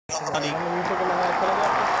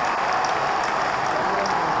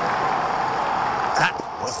That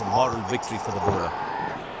was a moral victory for the bowler.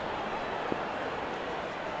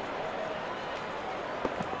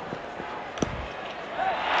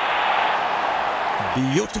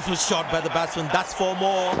 Beautiful shot by the batsman. That's 4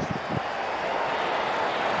 more.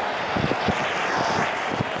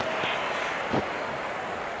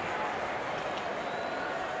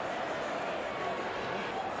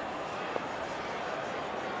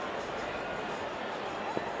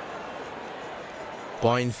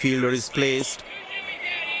 Point fielder is placed.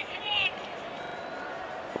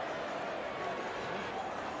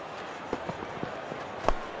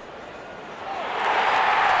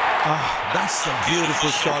 That's a beautiful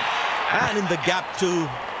shot, and in the gap too.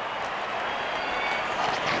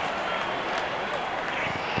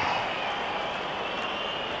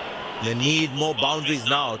 They need more boundaries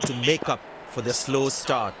now to make up for their slow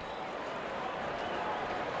start.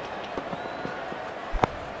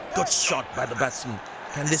 Good shot by the batsman.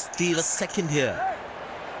 Can they steal a second here?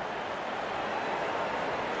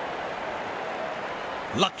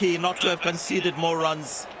 Lucky not to have conceded more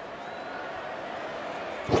runs.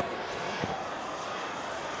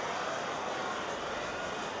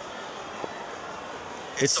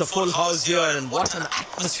 It's a full house here, and what an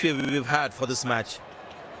atmosphere we've had for this match.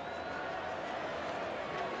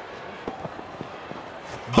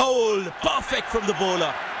 Bowled, perfect from the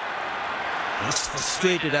bowler. Looks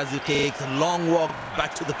frustrated as he takes a long walk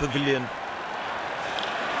back to the pavilion.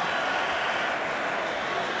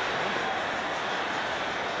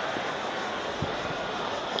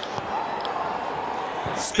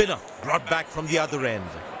 Spinner brought back from the other end.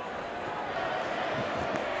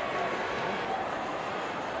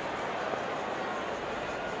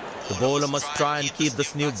 The bowler must try and keep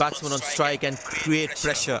this new batsman on strike and create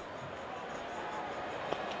pressure.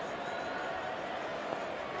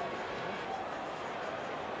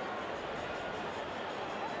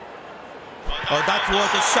 Oh, that's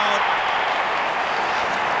worth a shout.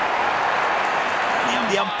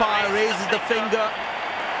 The umpire raises the finger.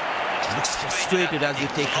 Looks frustrated as he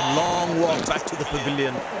takes a long walk back to the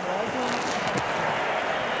pavilion.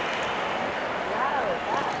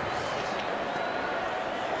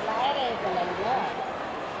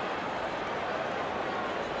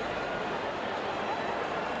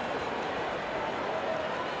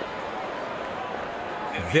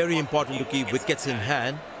 Very important to keep wickets in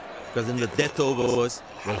hand, because in the death overs,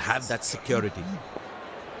 we'll have that security.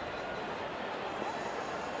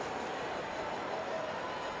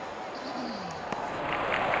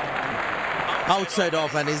 Outside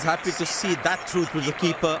off, and he's happy to see that through to the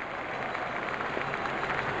keeper.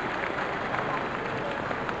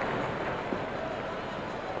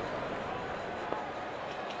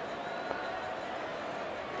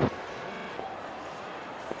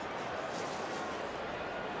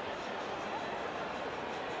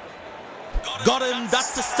 Got him,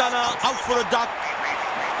 that's the stunner, out for a duck.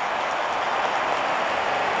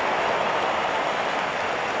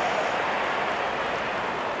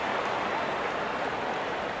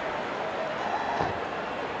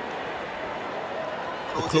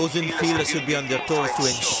 The closing fielder should be on their toes to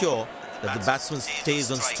ensure that the batsman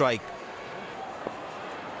stays on strike.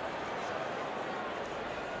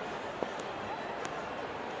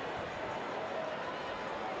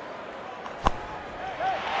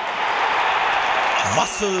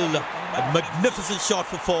 Muscle, a magnificent shot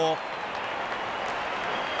for 4.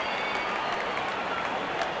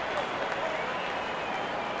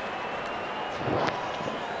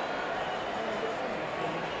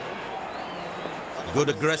 Good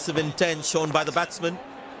aggressive intent shown by the batsman.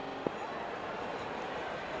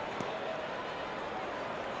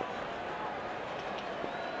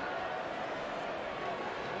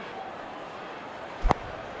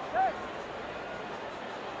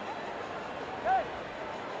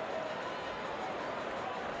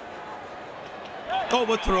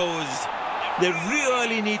 Overthrows. They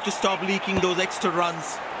really need to stop leaking those extra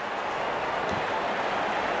runs.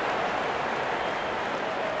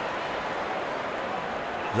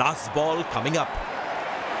 Last ball coming up.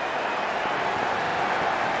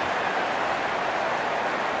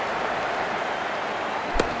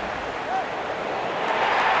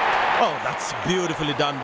 Oh, that's beautifully done.